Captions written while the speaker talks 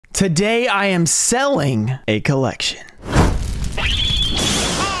Today I am selling a collection.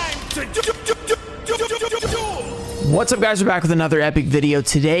 What's up, guys? We're back with another epic video.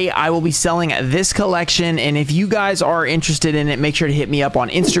 Today I will be selling this collection, and if you guys are interested in it, make sure to hit me up on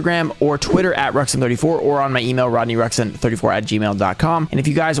Instagram or Twitter at Ruxin34 or on my email rodneyruxin34@gmail.com. And if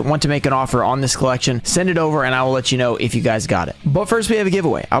you guys want to make an offer on this collection, send it over and I will let you know if you guys got it. But first, we have a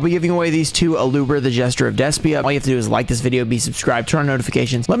giveaway. I'll be giving away these two Aluber, the Jester of Despia. All you have to do is like this video, be subscribed, turn on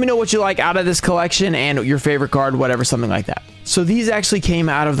notifications. Let me know what you like out of this collection and your favorite card, whatever, something like that. So these actually came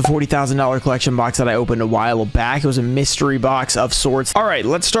out of the $40,000 collection box that I opened a while back. It was a mystery box of sorts. All right,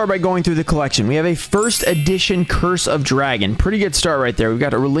 let's start by going through the collection. We have a first edition Curse of Dragon. Pretty good start right there. We've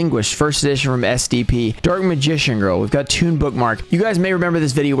got a Relinquished first edition from SDP. Dark Magician Girl. We've got Toon Bookmark. You guys may remember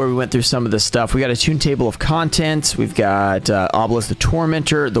this video where we went through some of this stuff. We got a Toon Table of Contents. We've got Obelisk the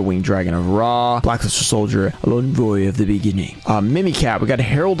Tormentor, the Winged Dragon of Ra, Blackluster Soldier, Envoy of the Beginning. Mimicat. We got a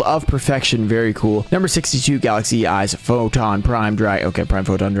Herald of Perfection. Very cool. Number 62, Galaxy Eyes, Photon Prime Dragon. Okay, Prime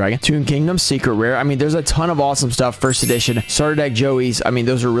Photon Dragon. Toon Kingdom, Secret Rare. I mean, there's a ton of awesome stuff. First edition. Starter Deck Joey's. I mean,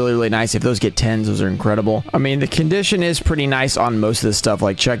 those are really, really nice. If those get 10s, those are incredible. I mean, the condition is pretty nice on most of this stuff.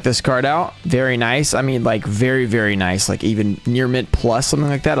 Like, check this card out. Very nice. I mean, like, very, very nice. Like, even near mint plus, something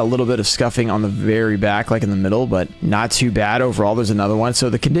like that. A little bit of scuffing on the very back, like in the middle, but not too bad overall. There's another one. So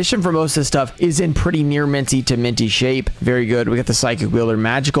the condition for most of this stuff is in pretty near minty to minty shape. Very good. We got the Psychic Wielder,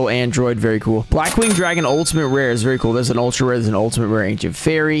 Magical Android. Very cool. Blackwing Dragon Ultimate Rare is very cool. There's an Ultra Rare. There's an Ultimate Rare Ancient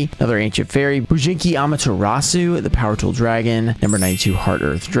Fairy. Another Ancient Fairy. Bujinki Amaterasu, the Power Tool Dragon. Number 92, Heart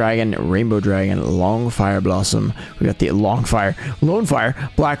Earth Dragon. Rainbow Dragon. Long Fire Blossom. We got the Lone Fire.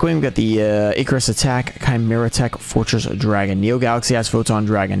 Blackwing. We got the Icarus Attack. Chimera Tech. Fortress Dragon. Neo Galaxy Eyes, Photon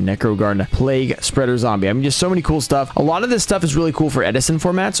Dragon. Necro Garden. Plague Spreader Zombie. I mean, just so many cool stuff. A lot of this stuff is really cool for Edison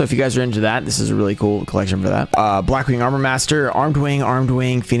format, so if you guys are into that, this is a really cool collection for that. Blackwing Armor Master. Armed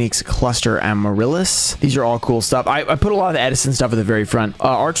Wing, Phoenix Cluster, Amaryllis. These are all cool stuff. I put a lot of the Edison stuff at the very front.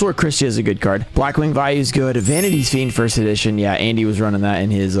 Archlord Christia is a good card. Blackwing Vayu is good. Vanity's Fiend first edition. Yeah, Andy was running that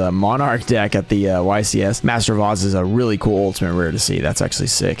in his Monarch deck at the YCS. Master of Oz is a really cool ultimate rare to see. That's actually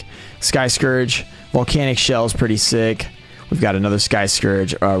sick. Sky Scourge. Volcanic Shell is pretty sick. We've got another Sky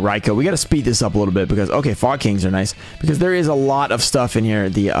Scourge, Raikou. We got to speed this up a little bit because, okay, Fog Kings are nice because there is a lot of stuff in here.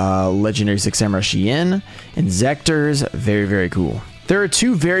 The Legendary Six Samurai Shien and Zectors. Very, very cool. There are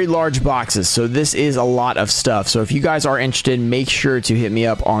two very large boxes, so this is a lot of stuff. So if you guys are interested, make sure to hit me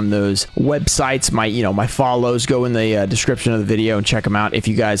up on those websites. My follows, go in the description of the video and check them out. If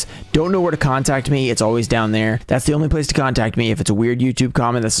you guys don't know where to contact me, it's always down there. That's the only place to contact me. If it's a weird YouTube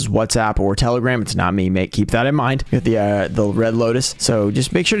comment, this is WhatsApp or Telegram. It's not me. Keep that in mind. You got the Red Lotus. So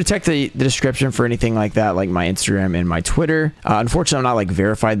just make sure to check the description for anything like that, like my Instagram and my Twitter. Unfortunately, I'm not like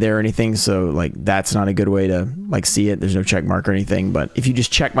verified there or anything, so like that's not a good way to like see it. There's no check mark or anything, but if you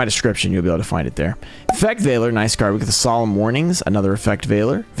just check my description, you'll be able to find it there. Effect Veiler, nice card. We got the Solemn Warnings, another Effect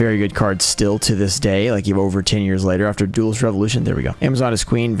Veiler. Very good card still to this day, like even over 10 years later after Duelist Revolution. There we go. Amazoness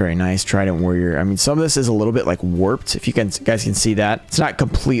Queen, very nice. Trident Warrior. I mean, some of this is a little bit like warped, if you guys can see that. It's not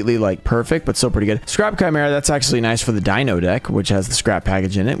completely like perfect, but still pretty good. Scrap Chimera, that's actually nice for the Dino deck, which has the scrap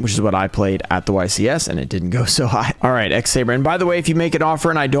package in it, which is what I played at the YCS, and it didn't go so high. All right, X-Saber. And by the way, if you make an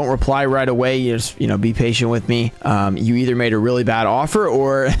offer and I don't reply right away, you just, be patient with me. You either made a really bad offer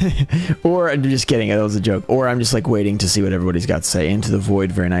or I'm just kidding, that was a joke, or I'm just like waiting to see what everybody's got to say. Into the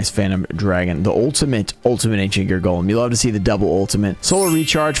Void, very nice. Phantom Dragon, the ultimate Ancient Gear Golem. You love to see the double ultimate. Solar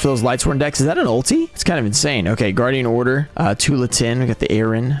Recharge for those Lightsworn decks. Is that an ulti? It's kind of insane. Okay, Guardian Order, Tulatin, we got the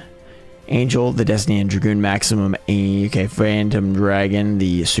Aaron Angel, the Destiny and Dragoon Maximum. Okay, Phantom Dragon,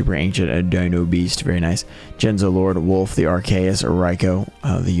 the Super Ancient Dino Beast, very nice. Genzo Lord, Wolf, the Arceus,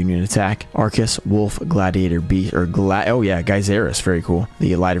 Raikou, the Union Attack, Arceus, Wolf, Gladiator Beast, oh yeah, Geyseris, very cool.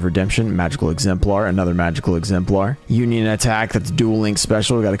 The Light of Redemption, Magical Exemplar, another Magical Exemplar. Union Attack, that's Dual Link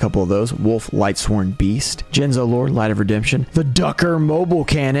Special, we got a couple of those. Wolf, Lightsworn Beast, Genzo Lord, Light of Redemption, the Ducker Mobile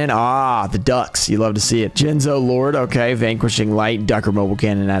Cannon, the Ducks, you love to see it. Genzo Lord, okay, Vanquishing Light, Ducker Mobile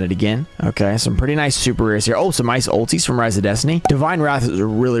Cannon at it again. Okay, some pretty nice super rares here. Oh, some nice ultis from Rise of Destiny. Divine Wrath is a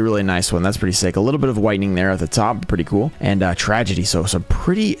really, really nice one. That's pretty sick. A little bit of whitening there at the top. Pretty cool. And Tragedy. So some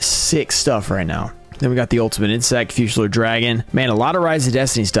pretty sick stuff right now. Then we got the Ultimate Insect, Future Dragon. Man, a lot of Rise of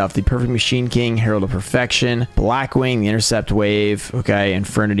Destiny stuff. The Perfect Machine King, Herald of Perfection, Blackwing, the Intercept Wave, okay,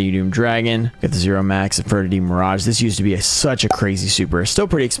 Infernity Doom Dragon. Got the Zero Max, Infernity Mirage. This used to be such a crazy super. Still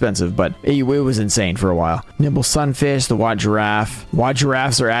pretty expensive, but it was insane for a while. Nimble Sunfish, the Watt Giraffe. Watt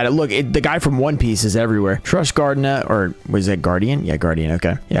Giraffes are at it. Look, the guy from One Piece is everywhere. Trust Gardena, or was that Guardian? Yeah, Guardian,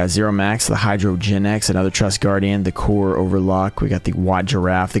 okay. Yeah, Zero Max, the Hydro Gen X, another Trust Guardian, the Core Overlock. We got the Watt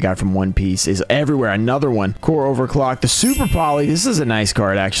Giraffe. The guy from One Piece is everywhere. another one. Core Overclock. The Super Poly. This is a nice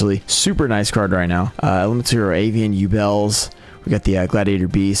card, actually. Super nice card right now. Elemental Hero Avian, U-Bells. We got the Gladiator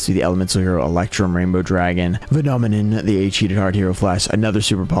Beast, the Elemental Hero Electrum, Rainbow Dragon, Phenomenon, the H-Heated Heart Hero Flash, another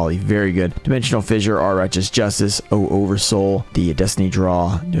Super Poly, very good. Dimensional Fissure, Our Righteous Justice, Oversoul, the Destiny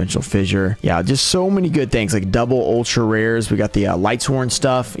Draw, Dimensional Fissure. Yeah, just so many good things, like double ultra rares. We got the Lightsworn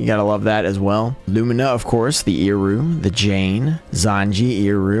stuff, you gotta love that as well. Lumina, of course, the Iru, the Jane, Zanji,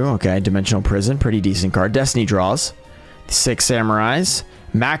 Iru, okay, Dimensional Prison, pretty decent card. Destiny Draws, the 6 Samurais.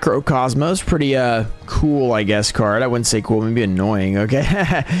 Macrocosmos, pretty cool, I guess, card. I wouldn't say cool, maybe annoying, okay?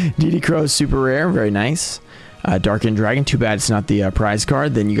 DD Crow, super rare, very nice. Darkened Dragon, too bad it's not the prize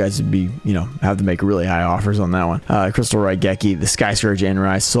card. Then you guys would be, you know, have to make really high offers on that one. Crystal Raigeki, the Sky Scourge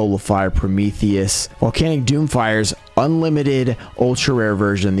Enrise, Soul of Fire, Prometheus, Volcanic Doomfire's Unlimited Ultra Rare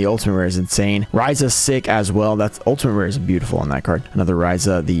version. The Ultimate Rare is insane. Ryza sick as well. That's Ultimate Rare is beautiful on that card. Another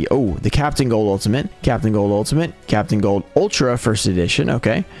Ryza, the Captain Gold Ultimate, Captain Gold Ultimate, Captain Gold Ultra First Edition,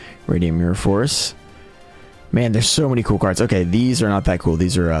 okay. Radiant Mirror Force. Man, there's so many cool cards. Okay, these are not that cool.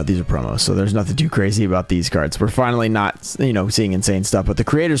 These are promos, so there's nothing too crazy about these cards. We're finally not, you know, seeing insane stuff, but the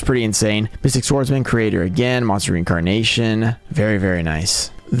creator's pretty insane. Mystic Swordsman, creator again, Monster Reincarnation. Very, very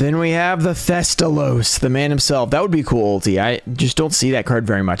nice. Then we have the Thestalos, the man himself. That would be cool ulti. I just don't see that card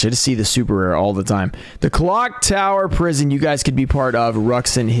very much. I just see the super rare all the time. The Clock Tower Prison. You guys could be part of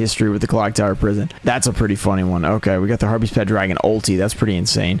Ruxin history with the Clock Tower Prison. That's a pretty funny one. Okay, we got the Harpy's Pet Dragon ulti. That's pretty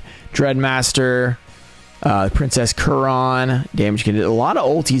insane. Dreadmaster. Princess Kuron, damage can do a lot of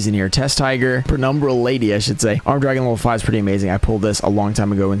ultis in here. Test Tiger, Penumbral Lady, I should say. Armed Dragon level 5 is pretty amazing. I pulled this a long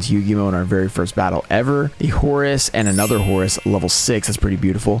time ago into Yu-Gi-Oh! In our very first battle ever. The Horus and another Horus level 6. That's pretty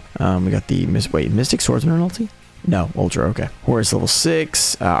beautiful. We got the Mystic Swordsman ulti? No, Ultra, okay. Horus level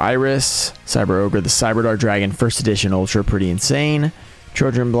 6, Iris, Cyber Ogre, the Cyber Dart Dragon, first edition Ultra, pretty insane.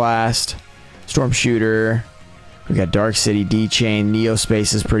 Trojan Blast, Storm Shooter. We got Dark City, D-Chain, Neo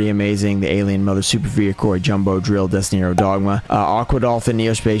Space is pretty amazing. The Alien Mother, Super Viacor, Jumbo Drill, Destiny Hero Dogma, Aqua Dolphin,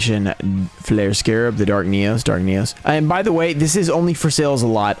 Neospatian, Flare Scarab, the Dark Neos. And by the way, this is only for sales a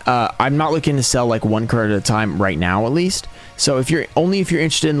lot. I'm not looking to sell like one card at a time right now, at least. So if you're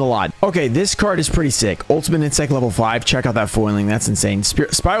interested in the lot. Okay, this card is pretty sick. Ultimate Insect level 5. Check out that foiling. That's insane.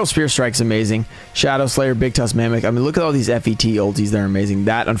 Spiral Spear Strike's amazing. Shadow Slayer, Big Tusk Mimic. I mean, look at all these FET ultis. They're amazing.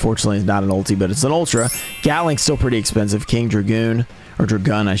 That, unfortunately, is not an ulti, but it's an Ultra. Gatlink's still pretty expensive. King Dragoon, or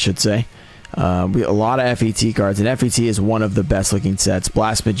Dragun, I should say. A lot of FET cards, and FET is one of the best looking sets.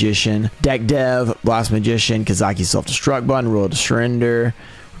 Blast Magician, Deck Dev, Blast Magician, Kazaki Self-Destruct Button, Royal to Surrender.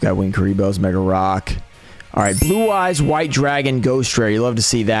 We've got Wing Karibos, Mega Rock. All right, Blue Eyes, White Dragon, Ghost Rare. You love to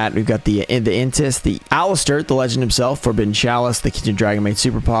see that. We've got the Intis, the Alistair, the legend himself, Forbidden Chalice, the Kitchen Dragon made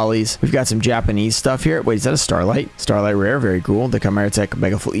Super Polys. We've got some Japanese stuff here. Wait, is that a Starlight? Starlight Rare, very cool. The Chimera Tech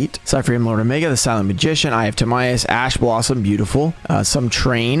Mega Fleet. Cypher Lord Omega, the Silent Magician, Eye of Timaeus, Ash Blossom, beautiful. Some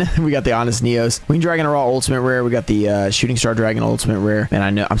Train. We got the Honest Neos. Wing Dragon Raw Ultimate Rare. We got the Shooting Star Dragon Ultimate Rare. Man, I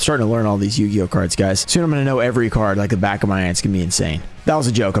know I'm starting to learn all these Yu-Gi-Oh cards, guys. Soon I'm going to know every card like the back of my hand. It's going to be insane. That was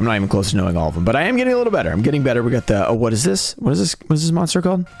a joke. I'm not even close to knowing all of them, but I am getting a little better. I'm getting better. We got the, what is this? What is this monster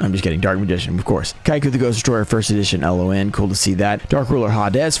called? I'm just kidding. Dark Magician, of course. Kaiku the Ghost Destroyer, first edition LON. Cool to see that. Dark Ruler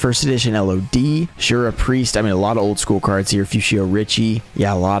Hades, first edition LOD. Shura Priest. I mean, a lot of old school cards here. Fushio Richie.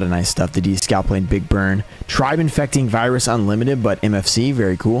 Yeah, a lot of nice stuff. The D Scalp Plane, Big Burn. Tribe Infecting Virus Unlimited, but MFC.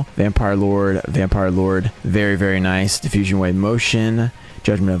 Very cool. Vampire Lord. Very, very nice. Diffusion Wave Motion.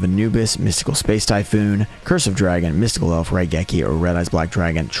 Judgment of Anubis, Mystical Space Typhoon, Curse of Dragon, Mystical Elf, Raigeki, or Red Eyes Black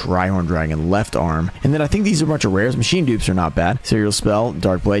Dragon, Trihorn Dragon, Left Arm. And then I think these are a bunch of rares. Machine Dupes are not bad. Serial Spell,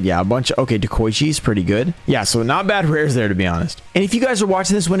 Dark Blade, yeah, a bunch. Okay, Dekoichi's pretty good. Yeah, so not bad rares there, to be honest. And if you guys are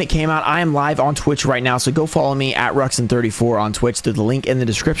watching this when it came out, I am live on Twitch right now, so go follow me at Ruxin34 on Twitch. There's the link in the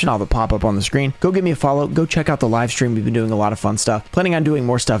description. I'll have it pop up on the screen. Go give me a follow. Go check out the live stream. We've been doing a lot of fun stuff. Planning on doing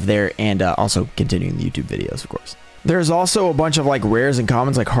more stuff there, and also continuing the YouTube videos, of course. There's also a bunch of like rares and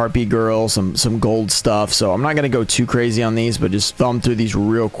commons like Harpy Girl, some gold stuff. So I'm not going to go too crazy on these, but just thumb through these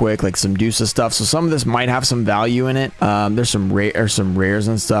real quick, like some Dusa stuff. So some of this might have some value in it. There's some rares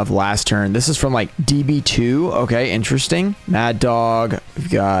and stuff. Last turn. This is from like DB2. Okay, interesting. Mad Dog. We've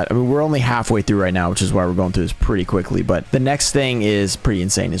got, I mean, we're only halfway through right now, which is why we're going through this pretty quickly. But the next thing is pretty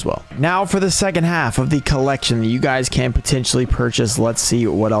insane as well. Now for the second half of the collection that you guys can potentially purchase. Let's see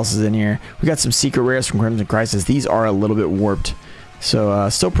what else is in here. We got some secret rares from Crimson Crisis. These are a little bit warped So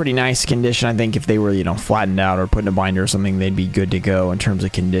still pretty nice condition. I think if they were, you know, flattened out or put in a binder or something, they'd be good to go in terms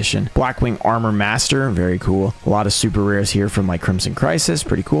of condition. Blackwing Armor Master, very cool. A lot of super rares here from like Crimson Crisis,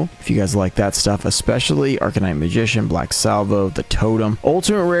 pretty cool. If you guys like that stuff, especially Arcanite Magician, Black Salvo, the Totem.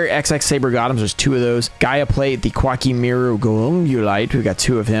 Ultimate Rare XX Saber Gothams, there's 2 of those. Gaia Plate, the Quackimiru Golungulite, we got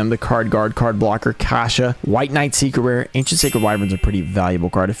 2 of him. The Card Guard, Card Blocker, Kasha, White Knight Secret Rare. Ancient Sacred Wyvern's a pretty valuable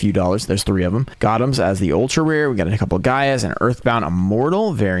card, a few dollars. There's 3 of them. Gothams as the Ultra Rare. We got a couple of Gaias and Earthbound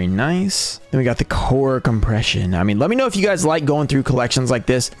Immortal, very nice. Then we got the Core Compression. I mean, let me know if you guys like going through collections like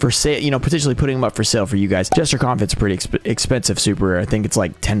this for sale, you know, potentially putting them up for sale for you guys. Jester Confid's a pretty expensive super rare. I think it's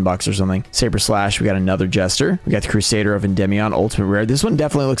like 10 bucks or something. Saber Slash, we got another Jester. We got the Crusader of Endymion, Ultimate Rare. This one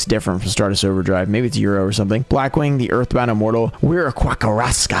definitely looks different from Stardust Overdrive. Maybe it's Euro or something. Blackwing, the Earthbound Immortal. We're a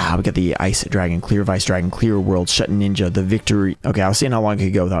Quackaraska. We got the Ice Dragon, Clear Vice Dragon, Clear World, Shut Ninja, the Victory. Okay, I was seeing how long it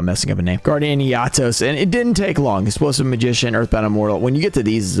could go without messing up a name. Guardian Yatos, and it didn't take long. Explosive Magician, Earthbound Immortal. When you get to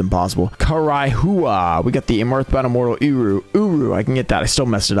these, it's impossible. Karaihua. We got the Earthbound Immortal Uru. I can get that. I still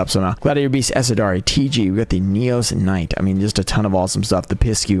messed it up somehow. Gladiator Beast, Esadari, TG. We got the Neos Knight. I mean, just a ton of awesome stuff. The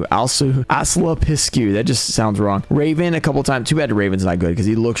Piscu, Asla Piscu. That just sounds wrong. Raven a couple times. Too bad Raven's not good because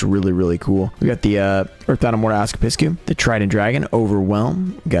he looks really, really cool. We got the Earthbound Immortal Ask Piscu. The Trident Dragon,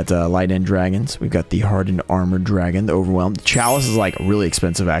 Overwhelm. We got Light End Dragons. We've got the Hardened Armored Dragon, the Overwhelm. The Chalice is like really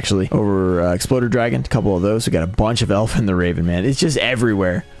expensive actually. Exploder Dragon, a couple of those. We got a bunch of Elf in the Raven, man. It's just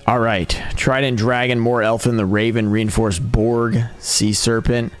everywhere. All right, Trident Dragon, more Elfin the Raven, Reinforced Borg, Sea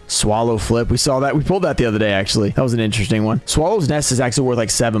Serpent, Swallow Flip. We saw that. We pulled that the other day, actually. That was an interesting one. Swallow's Nest is actually worth like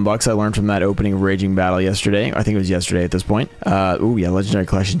 7 bucks. I learned from that opening of Raging Battle yesterday. I think it was yesterday at this point. Oh yeah, Legendary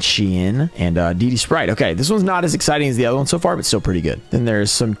Collection, Shein, and DD Sprite. Okay, this one's not as exciting as the other one so far, but still pretty good. Then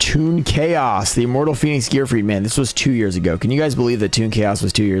there's some Toon Chaos, the Immortal Phoenix Gearfried. Man, this was 2 years ago. Can you guys believe that Toon Chaos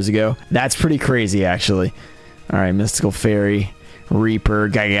was 2 years ago? That's pretty crazy, actually. All right, Mystical Fairy, Reaper,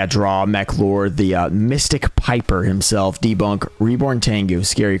 Gaia Draw, Mech Lord, the Mystic Piper himself, Debunk, Reborn Tengu,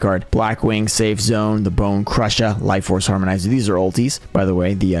 scary card, Blackwing, Safe Zone, the Bone Crusher, Life Force Harmonizer. These are ultis, by the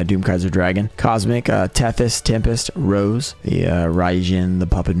way. The Doomkaiser Dragon, Cosmic, Tethys, Tempest, Rose, the Raijin, the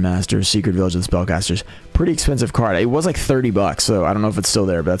Puppet Master, Secret Village of the Spellcasters. Pretty expensive card. It was like 30 bucks, so I don't know if it's still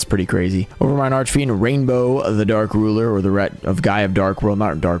there, but that's pretty crazy. Overmind Archfiend, Rainbow, the Dark Ruler, or the Ret of Guy of Dark World.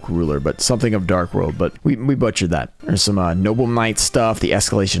 Not Dark Ruler, but something of Dark World, but we butchered that. There's some Noble Knight stuff, the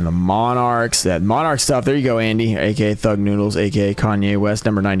Escalation of the Monarchs, that Monarch stuff. There you go, Andy, aka Thug Noodles, aka Kanye West,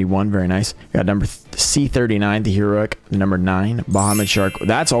 number 91, very nice. Got number C39, the Heroic, number 9, Bahamut Shark.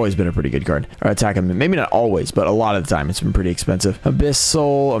 That's always been a pretty good card. Or Attack him, maybe not always, but a lot of the time it's been pretty expensive. Abyss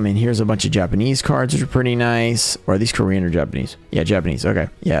Soul. I mean, here's a bunch of Japanese cards which are pretty nice. Or are these Korean or Japanese? Yeah, Japanese. Okay.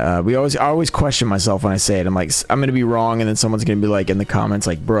 Yeah, I always question myself when I say it. I'm like, I'm gonna be wrong, and then someone's gonna be like in the comments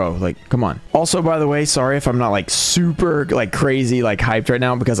like, bro, like, come on. Also, by the way, sorry if I'm not like super like crazy like hyped right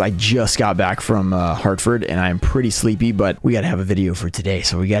now because I just got back from Hartford and I'm pretty sleepy, but we gotta have a video for today,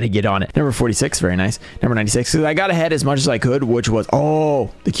 so we gotta get on it. Number 46, very nice. Number 96, I got ahead as much as I could, which was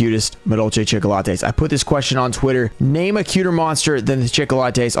the cutest Madolce Chocolates. I put this question on Twitter: name a cuter monster than the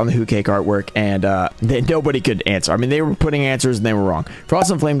Chocolates on the Who Cake artwork, and nobody could answer. I mean, they were putting answers and they were wrong.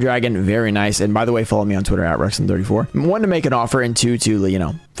 Frost and Flame Dragon, very nice. And by the way, follow me on Twitter at Rexon34. One, to make an offer, and two, to, you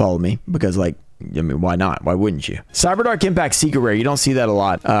know, follow me because, like, I mean, why not? Why wouldn't you? Cyberdark Impact Secret Rare. You don't see that a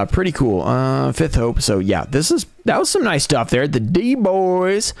lot. Pretty cool. Fifth Hope. So yeah, that was some nice stuff there. The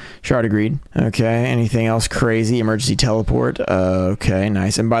D-Boys. Shard agreed. Okay. Anything else crazy? Emergency Teleport. Okay,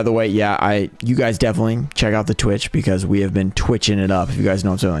 nice. And by the way, yeah, you guys definitely check out the Twitch because we have been twitching it up. If you guys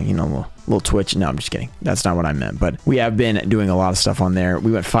know what I'm saying, you know, little Twitch. No, I'm just kidding. That's not what I meant. But we have been doing a lot of stuff on there.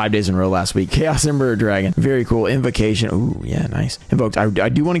 We went 5 days in a row last week. Chaos Emperor Dragon. Very cool. Invocation. Ooh, yeah, nice. Invoked. I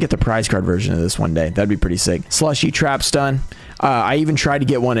do want to get the prize card version of this one day. That'd be pretty sick. Slushy Trap Stun. I even tried to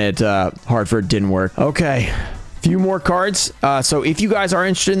get one at Hartford. Didn't work. Okay. Few more cards. So if you guys are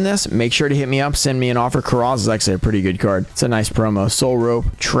interested in this, make sure to hit me up. Send me an offer. Karaz is actually a pretty good card. It's a nice promo. Soul Rope.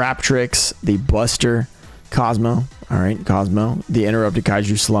 Trap Tricks. The Buster. Cosmo. All right, Cosmo. The Interrupted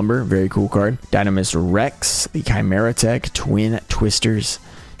Kaiju Slumber. Very cool card. Dynamis Rex. The Chimera Tech. Twin Twisters.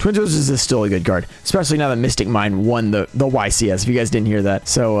 Twin Twisters is still a good card, especially now that Mystic Mind won the YCS, if you guys didn't hear that.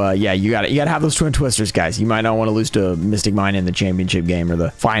 So, yeah, you gotta have those Twin Twisters, guys. You might not want to lose to Mystic Mind in the championship game or the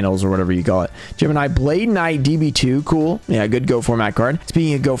finals or whatever you call it. Gemini Blade Knight DB2, cool. Yeah, good GOAT format card.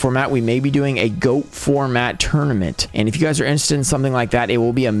 Speaking of GOAT format, we may be doing a GOAT format tournament. And if you guys are interested in something like that, it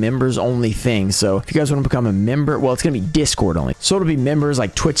will be a members-only thing. So if you guys want to become a member, well, it's going to be Discord only. So it'll be members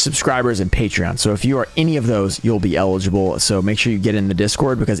like Twitch subscribers and Patreon. So if you are any of those, you'll be eligible. So make sure you get in the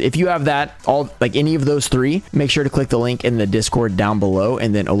Discord because because if you have that, like any of those three, make sure to click the link in the Discord down below.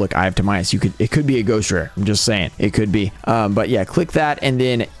 And then, oh look, I have Timaeus. It could be a ghost rare. I'm just saying it could be. But yeah, click that and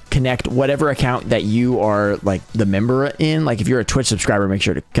then connect whatever account that you are like the member in. Like if you're a Twitch subscriber, make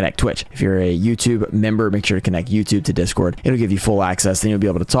sure to connect Twitch. If you're a YouTube member, make sure to connect YouTube to Discord. It'll give you full access. Then you'll be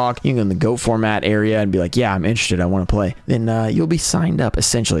able to talk. You can go in the GOAT format area and be like, yeah, I'm interested. I want to play. Then you'll be signed up.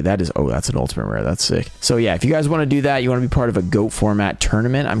 Essentially, that is, oh, that's an ultimate rare. That's sick. So yeah, if you guys want to do that, you want to be part of a GOAT format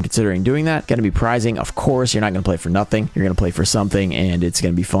tournament, I'm considering doing that. Going to be prizing. Of course, you're not going to play for nothing. You're going to play for something and it's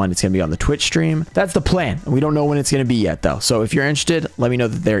going to be fun. It's going to be on the Twitch stream. That's the plan. We don't know when it's going to be yet though. So if you're interested, let me know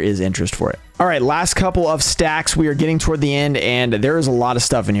that there is interest for it. All right, last couple of stacks. We are getting toward the end, and there is a lot of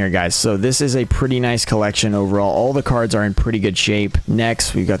stuff in here, guys. So this is a pretty nice collection overall. All the cards are in pretty good shape.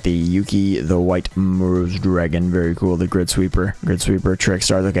 Next, we've got the Yuki, the White Rose Dragon. Very cool. The Grid Sweeper, Trick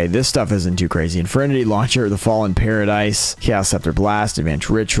Stars. Okay, this stuff isn't too crazy. Infinity Launcher, the Fallen Paradise, Chaos Scepter Blast,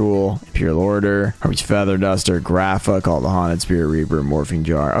 Advanced Ritual, Imperial Order, Harvey's Feather Duster, Grapha, Call the Haunted, Spirit Reaper, Morphing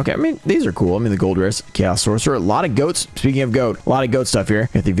Jar. Okay, I mean, these are cool. I mean, the Gold Rares, Chaos Sorcerer. A lot of goats. Speaking of goat, a lot of goat stuff here.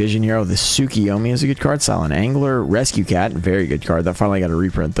 Got the Vision Hero, the Tsukiyomi is a good card. Silent Angler, Rescue Cat, very good card. That finally got a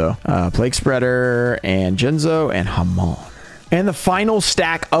reprint though. Plague Spreader and Genzo and Hamon. And the final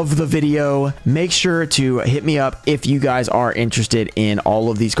stack of the video, make sure to hit me up if you guys are interested in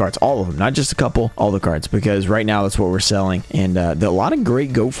all of these cards. All of them, not just a couple, all the cards. Because right now, that's what we're selling. And a lot of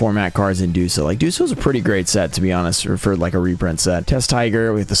great GOAT format cards in Duso. Like, Duso is a pretty great set, to be honest, for like a reprint set. Test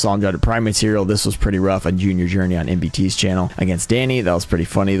Tiger with the Solemn Dread Prime Material. This was pretty rough on Junior Journey on MBT's channel against Danny. That was pretty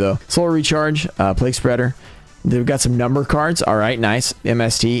funny, though. Solar Recharge, Plague Spreader. They've got some number cards. All right, nice.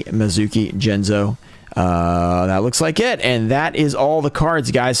 MST, Mizuki, Genzo. That looks like it, and that is all the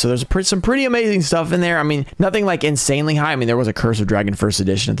cards, guys. So there's some pretty amazing stuff in there. I mean, nothing like insanely high. I mean, there was a Curse of Dragon First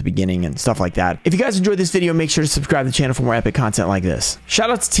Edition at the beginning and stuff like that. If you guys enjoyed this video, make sure to subscribe to the channel for more epic content like this. Shout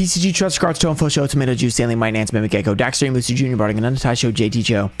out to TCG, Trust, Cards, Toe, Show, Tomato Juice, Stanley, Mike, Nance, Mimic, Echo, Daxter, Lucy Jr., Bardigan, Undetai Show, JT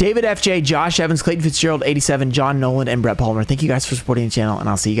Cho, David FJ, Josh Evans, Clayton Fitzgerald, 87, John Nolan, and Brett Palmer. Thank you guys for supporting the channel, and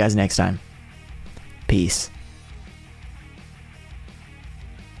I'll see you guys next time. Peace.